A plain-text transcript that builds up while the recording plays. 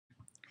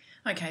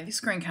Okay, this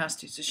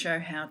screencast is to show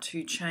how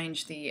to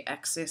change the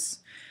access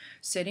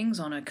settings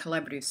on a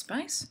collaborative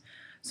space.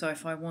 So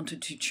if I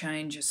wanted to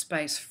change a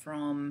space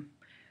from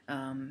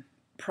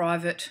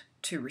private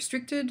to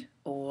restricted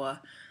or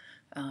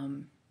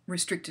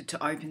restricted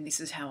to open, this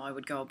is how I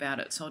would go about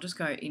it. So I'll just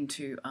go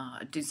into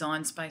a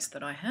design space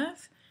that I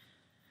have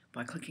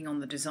by clicking on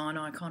the design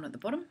icon at the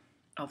bottom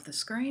of the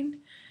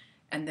screen,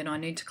 and then I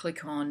need to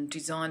click on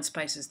design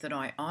spaces that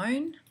I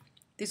own.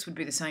 This would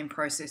be the same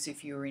process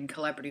if you were in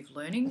collaborative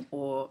learning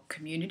or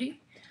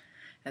community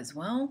as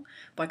well.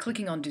 By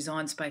clicking on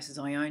Design Spaces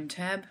I Own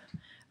tab,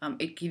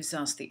 it gives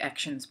us the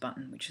Actions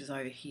button, which is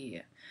over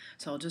here.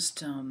 So I'll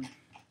just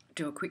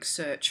do a quick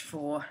search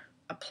for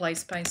a play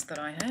space that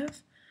I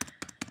have,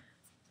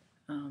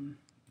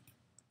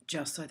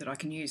 just so that I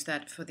can use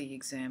that for the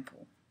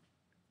example.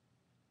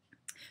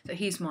 So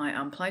here's my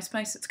play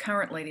space. It's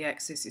currently, the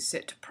access is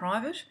set to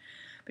private,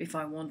 but if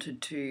I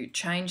wanted to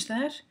change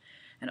that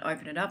and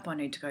open it up, I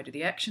need to go to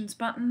the Actions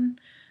button.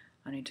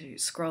 I need to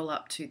scroll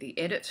up to the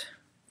Edit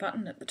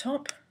button at the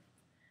top,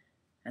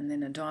 and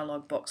then a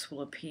dialog box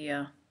will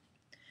appear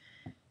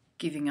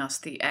giving us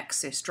the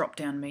Access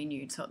drop-down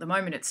menu. So at the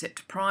moment it's set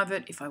to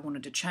private. If I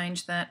wanted to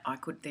change that, I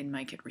could then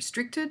make it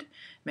restricted,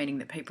 meaning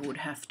that people would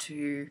have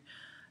to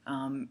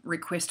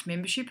request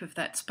membership of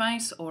that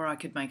space, or I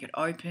could make it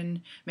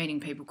open, meaning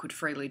people could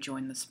freely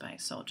join the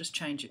space. So I'll just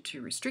change it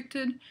to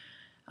restricted,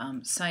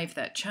 save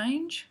that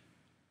change,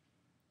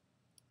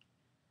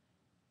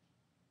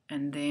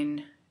 and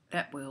then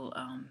that will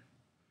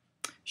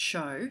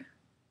show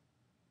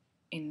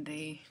in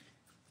the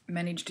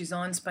Manage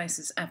Design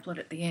Spaces applet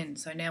at the end.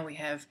 So now we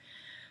have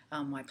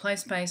my play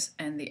space,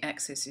 and the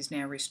access is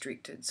now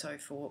restricted. So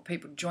for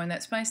people to join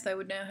that space, they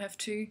would now have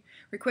to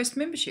request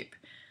membership.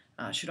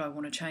 Should I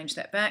want to change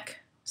that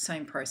back,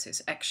 same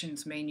process,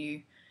 Actions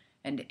menu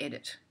and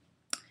Edit.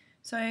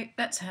 So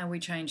that's how we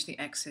change the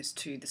access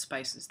to the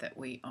spaces that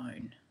we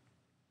own.